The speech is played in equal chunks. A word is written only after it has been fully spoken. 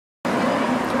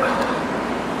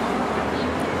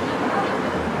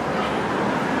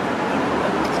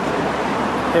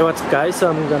Hey, what's up guys?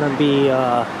 I'm gonna be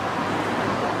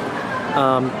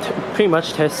pretty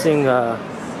much testing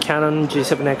Canon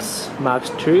G7X Mark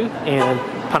II and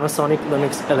Panasonic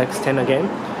LUMIX LX10 again,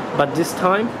 but this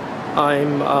time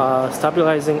I'm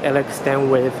stabilizing LX10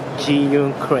 with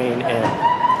ZHIYUN crane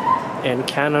and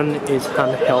Canon is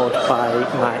handheld by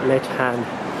my left hand,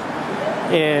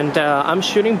 and I'm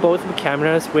shooting both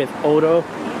cameras with auto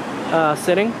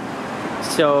setting,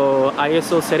 so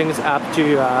ISO setting is up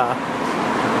to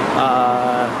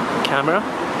camera.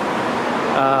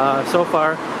 So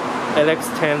far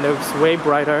LX10 looks way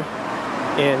brighter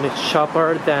and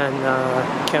sharper than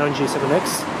Canon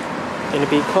G7X, and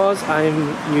because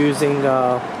I'm using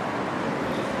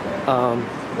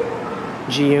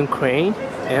ZHIYUN crane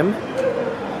M,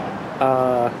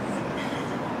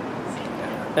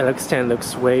 LX10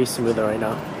 looks way smoother right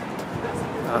now.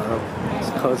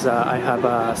 Because I have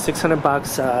a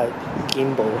 $600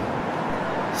 gimbal,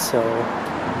 so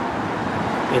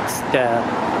it's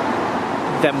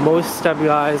the most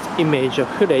stabilized image of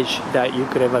footage that you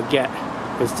could ever get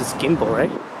with this gimbal,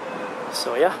 right?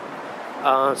 So yeah,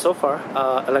 so far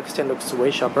LX10 looks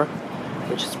way sharper,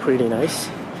 which is pretty nice.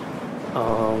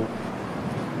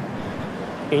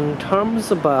 In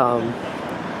terms of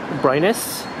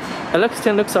brightness,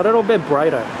 LX10 looks a little bit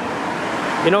brighter.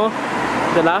 You know,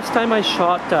 the last time I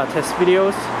shot test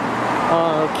videos,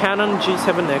 Canon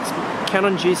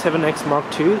G7X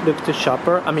Mark II looked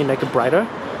sharper, I mean like brighter,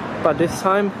 but this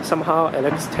time somehow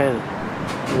LX10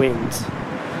 wins.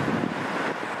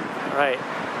 Alright,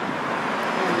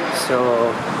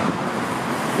 so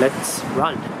let's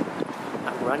run.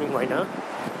 I'm running right now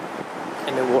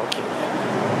and then walking.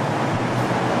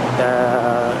 The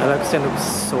LX10 looks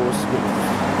so smooth.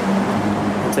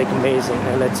 It's like amazing.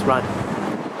 And let's run.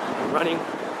 I'm running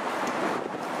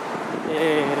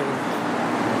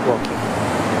and walking.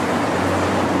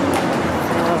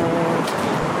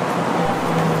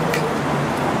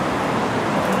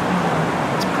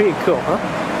 It's pretty cool, huh?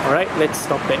 Alright, let's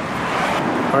stop it.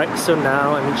 Alright, so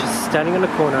now I'm just standing in the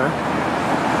corner.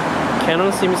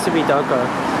 Canon seems to be darker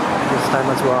this time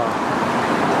as well.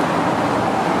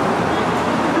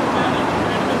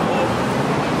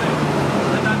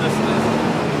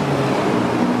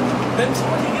 Then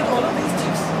someone can get all of these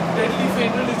things. Deadly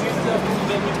fatal diseases after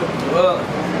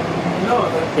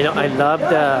you know, I love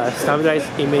the stabilized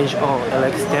image on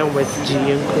LX10 with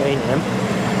ZHIYUN crane M.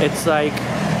 It's like,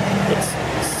 it's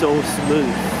so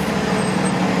smooth,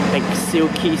 like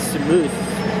silky smooth.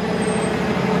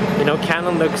 You know,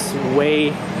 Canon looks way,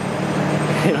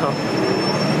 you know,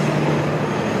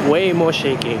 way more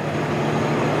shaky.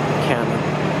 Canon.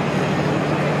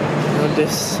 You know,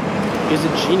 this is a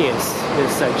genius,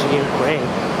 this ZHIYUN crane,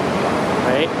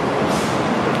 right?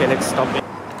 Okay, let's stop it.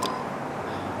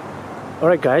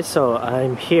 Alright guys, so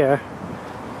I'm here,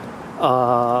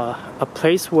 a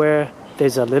place where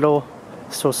there's a little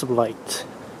source of light,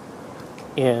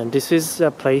 and this is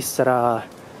a place that are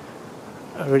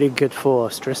really good for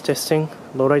stress testing,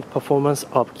 low light performance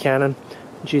of Canon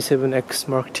G7X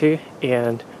Mark II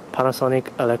and Panasonic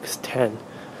LX10.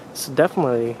 So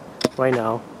definitely right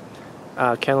now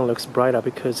Canon looks brighter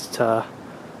because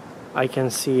I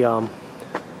can see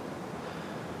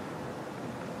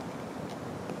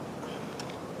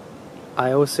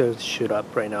I also shoot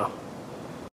up right now.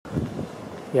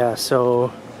 Yeah,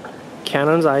 so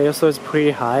Canon's ISO is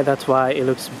pretty high, that's why it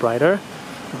looks brighter,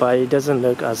 but it doesn't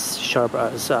look as sharp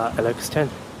as LX10.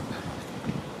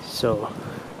 So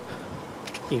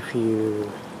if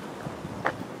you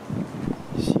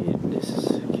see, this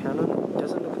is Canon, it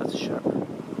doesn't look as sharp.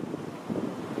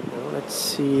 Let's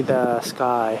see the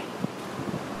sky.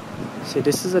 See,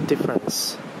 this is a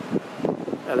difference.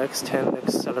 LX10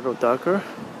 looks a little darker,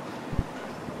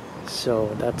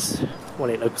 so that's what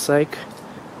it looks like.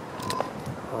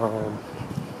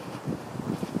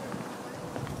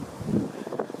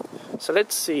 So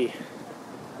let's see.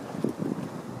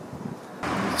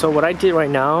 So what I did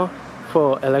right now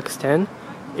for LX10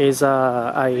 is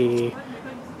I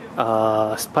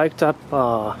spiked up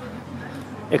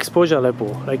exposure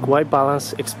level, like white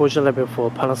balance exposure level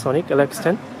for Panasonic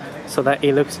LX10, so that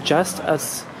it looks just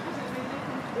as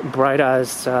bright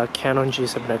as Canon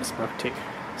G7X Mark II.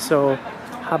 So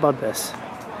how about this?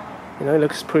 You know, it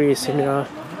looks pretty similar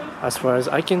as far as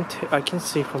I can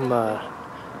see from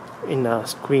in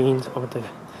screens of the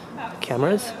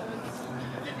cameras,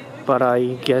 but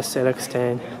I guess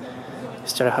LX10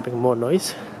 started having more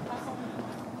noise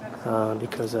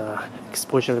because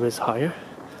exposure level is higher.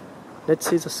 Let's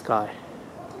see the sky.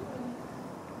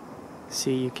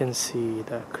 See, you can see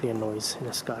the clear noise in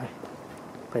the sky,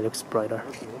 but it looks brighter,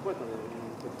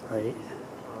 right?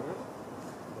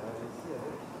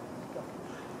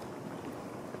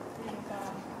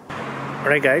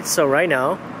 Alright guys, so right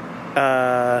now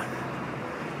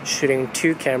shooting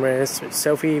 2 cameras with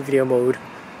selfie video mode,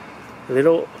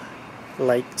 little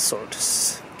light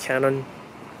source. Canon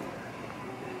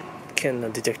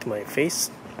can detect my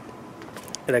face,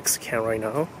 LX cam right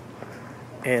now,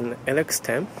 and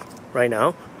LX10 right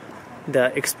now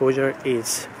the exposure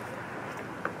is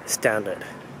standard,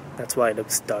 that's why it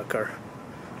looks darker.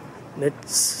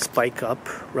 Let's spike up,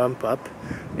 ramp up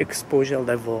exposure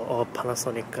level of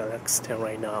Panasonic LX10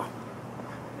 right now.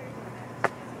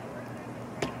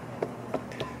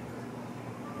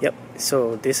 Yep,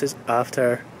 so this is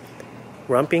after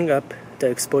ramping up the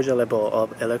exposure level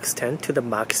of LX10 to the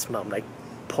maximum, like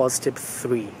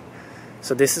 +3.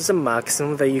 So this is a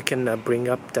maximum that you can bring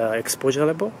up the exposure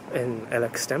level in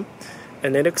LX10,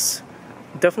 and it looks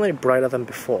definitely brighter than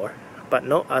before, but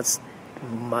not as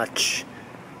much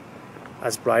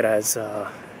as bright as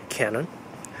Canon,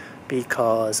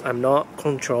 because I'm not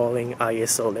controlling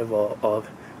ISO level of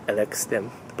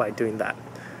LX10 by doing that.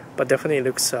 But definitely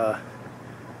looks I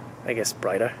guess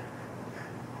brighter.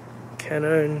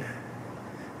 Canon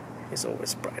is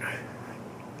always brighter.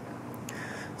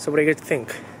 So what do you guys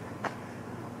think?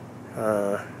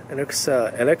 It looks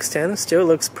LX10 still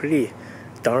looks pretty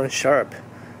darn sharp.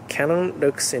 Canon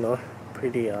looks,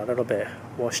 pretty a little bit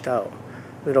washed out.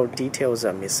 Little details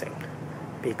are missing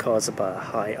because of a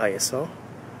high ISO.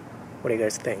 What do you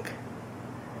guys think?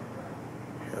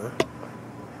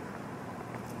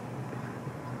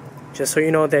 Just so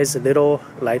you know, there's little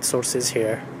light sources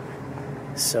here,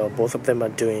 so both of them are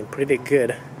doing pretty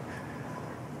good,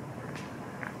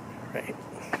 right?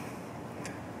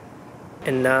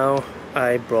 And now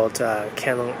I brought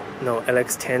Canon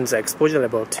LX10's exposure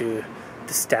level to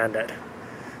the standard.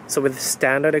 So with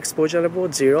standard exposure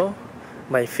level 0,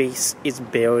 my face is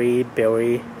very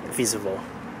visible,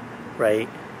 right?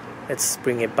 Let's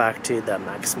bring it back to the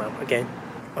maximum again.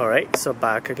 Alright, so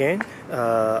back again,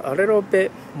 a little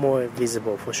bit more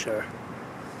visible for sure.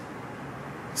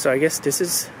 So I guess this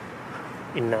is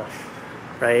enough,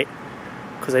 right?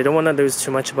 Because I don't want to lose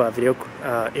too much about video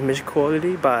image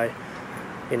quality by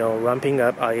ramping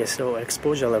up ISO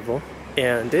exposure level.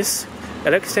 And this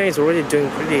LX10 is already doing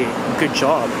pretty good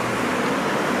job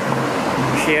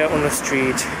here on the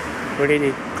street,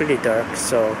 really pretty dark.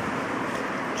 So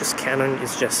just Canon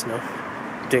is just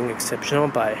doing exceptional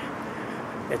by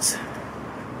its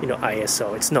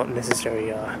ISO. It's not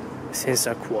necessarily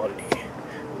sensor quality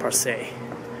per se.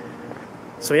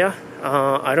 So yeah,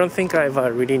 I don't think I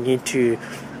really need to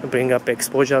bring up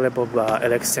exposure level of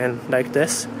LX10 like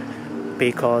this,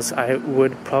 because I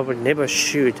would probably never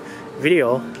shoot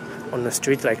video on the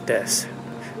street like this.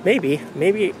 Maybe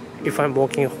if I'm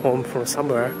walking home from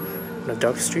somewhere on a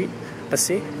dark street. Let's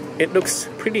see, it looks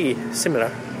pretty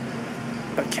similar,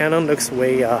 but Canon looks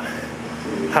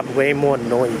have way more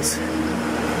noise.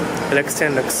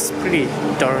 LX10 looks pretty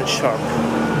darn sharp,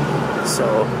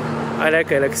 so I like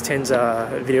LX10's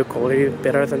video quality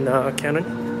better than Canon.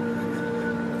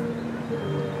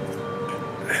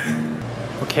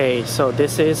 Okay, so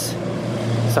this is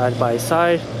side by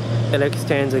side.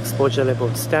 LX10's exposure level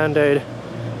is standard,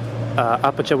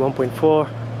 aperture 1.4,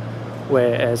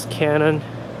 whereas Canon,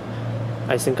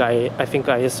 I think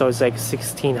ISO is like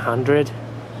 1600,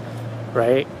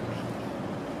 right?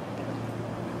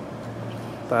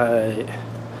 But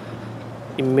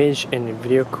image and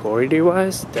video quality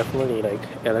wise, definitely like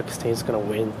LX10 is gonna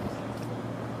win.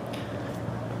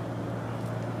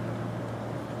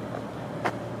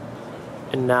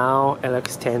 And now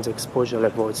LX10's exposure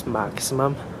level is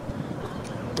maximum,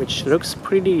 which looks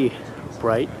pretty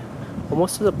bright,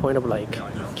 almost to the point of like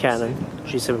Canon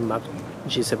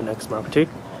G7X Mark II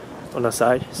on the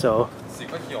side. So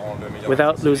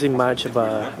without losing much of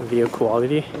video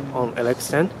quality on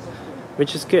LX10,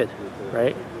 which is good,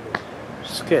 right?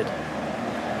 Which is good.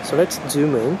 So let's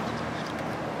zoom in.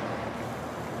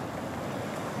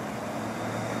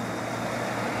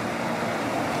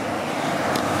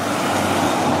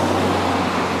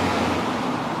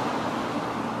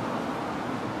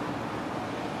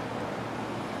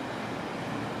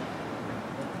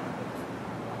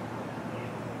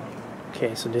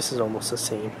 Okay, so this is almost the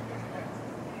same,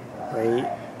 right?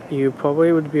 You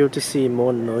probably would be able to see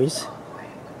more noise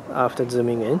after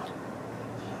zooming in.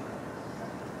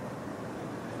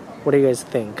 What do you guys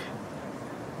think?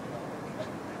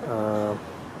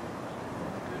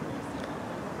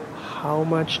 How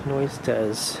much noise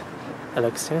does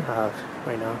LX10 have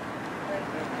right now?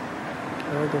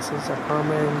 Okay, this is a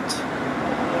comment. So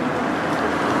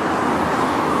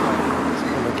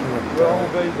I'm looking at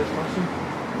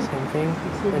same thing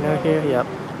right now here. Yep.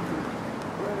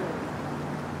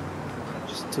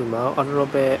 Just zoom out a little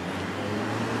bit.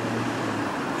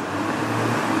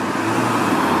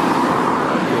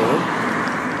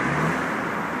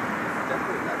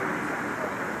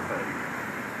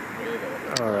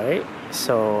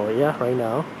 camera right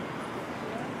now.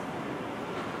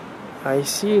 I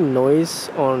see noise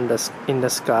on in the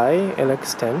sky,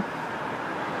 LX10.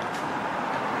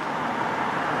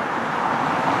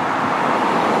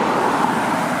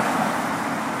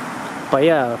 But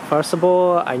yeah, first of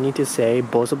all, I need to say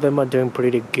both of them are doing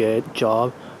pretty good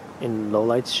job in low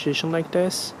light situation like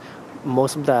this.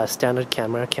 Most of the standard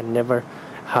camera can never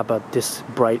have this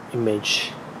bright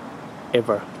image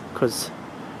ever.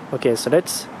 Okay, so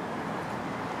let's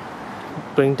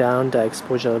bring down the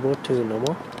exposure level to the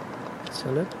normal.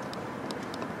 Send it.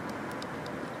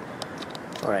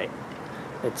 Alright,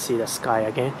 let's see the sky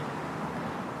again.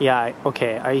 Yeah,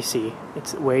 okay, I see.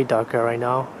 It's way darker right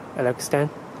now, LX10.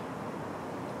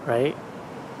 Right?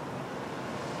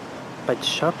 But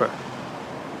sharper.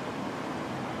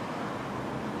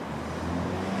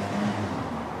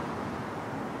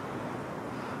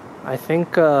 I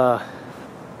think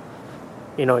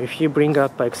if you bring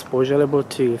up exposure level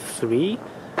to 3,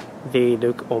 they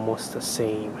look almost the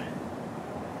same.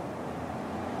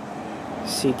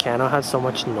 See, Canon has so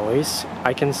much noise.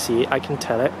 I can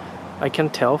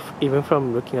tell even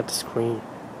from looking at the screen.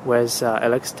 Whereas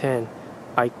LX10,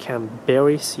 I can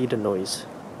barely see the noise.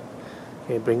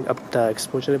 Okay, bring up the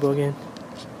exposure level again.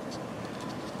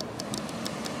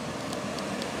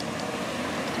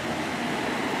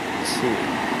 Let's see.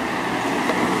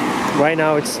 Right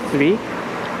now it's 3.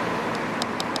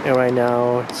 And right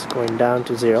now it's going down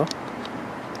to 0.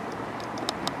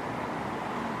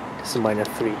 This is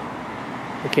 -3.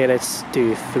 Okay, let's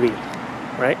do 3.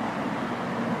 Right?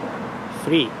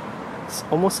 3. It's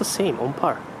almost the same, on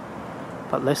par.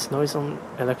 But less noise on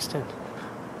LX10.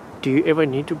 Do you ever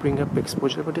need to bring up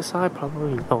exposure level this high?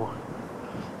 Probably no.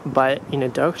 But in a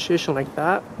dark situation like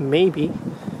that, maybe,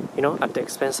 at the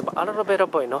expense of a little bit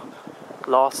of,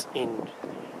 loss in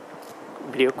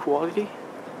video quality.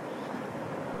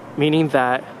 Meaning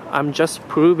that I'm just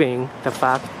proving the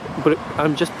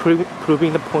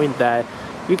point that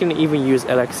you can even use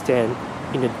LX10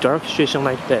 in a dark situation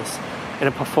like this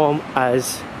and perform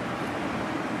as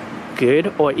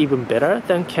good or even better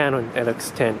than Canon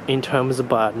LX10 in terms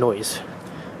of noise.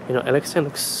 LX10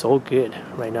 looks so good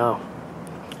right now.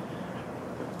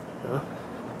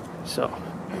 So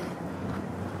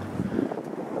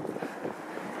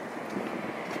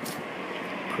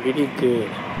pretty good.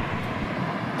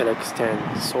 LX10,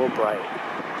 so bright,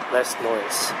 less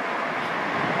noise.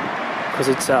 Because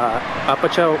it's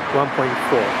aperture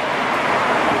 1.4.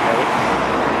 Right?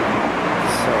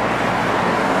 So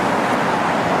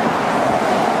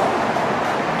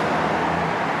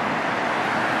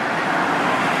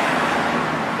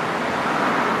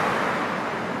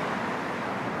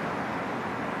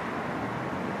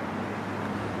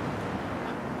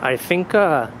I think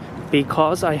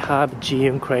because I have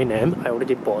ZHIYUN Crane M, I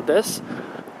already bought this.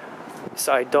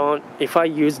 So if I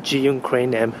use ZHIYUN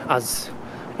Crane M as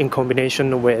in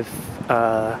combination with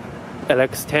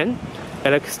LX10,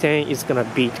 LX10 is gonna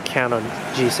beat Canon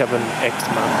G7X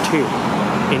Mark II.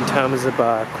 In terms of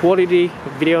quality,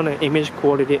 video and image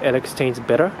quality, LX10 is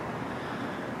better.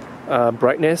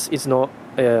 Brightness is not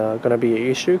gonna be an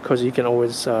issue because you can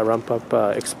always ramp up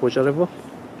exposure level.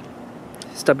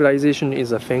 Stabilization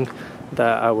is a thing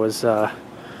that I was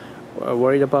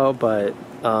worried about, but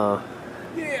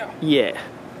yeah.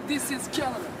 This is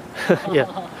Canon. Yeah.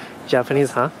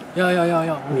 Japanese, huh?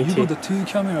 Yeah. Me You too. got the 2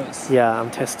 cameras. Yeah, I'm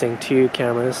testing 2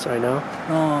 cameras right now.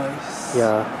 Nice.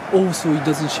 Yeah. Also, it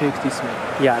doesn't shake this way.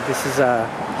 Yeah, this is a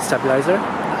stabilizer.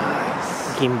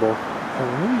 Nice. Gimbal.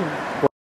 Oh.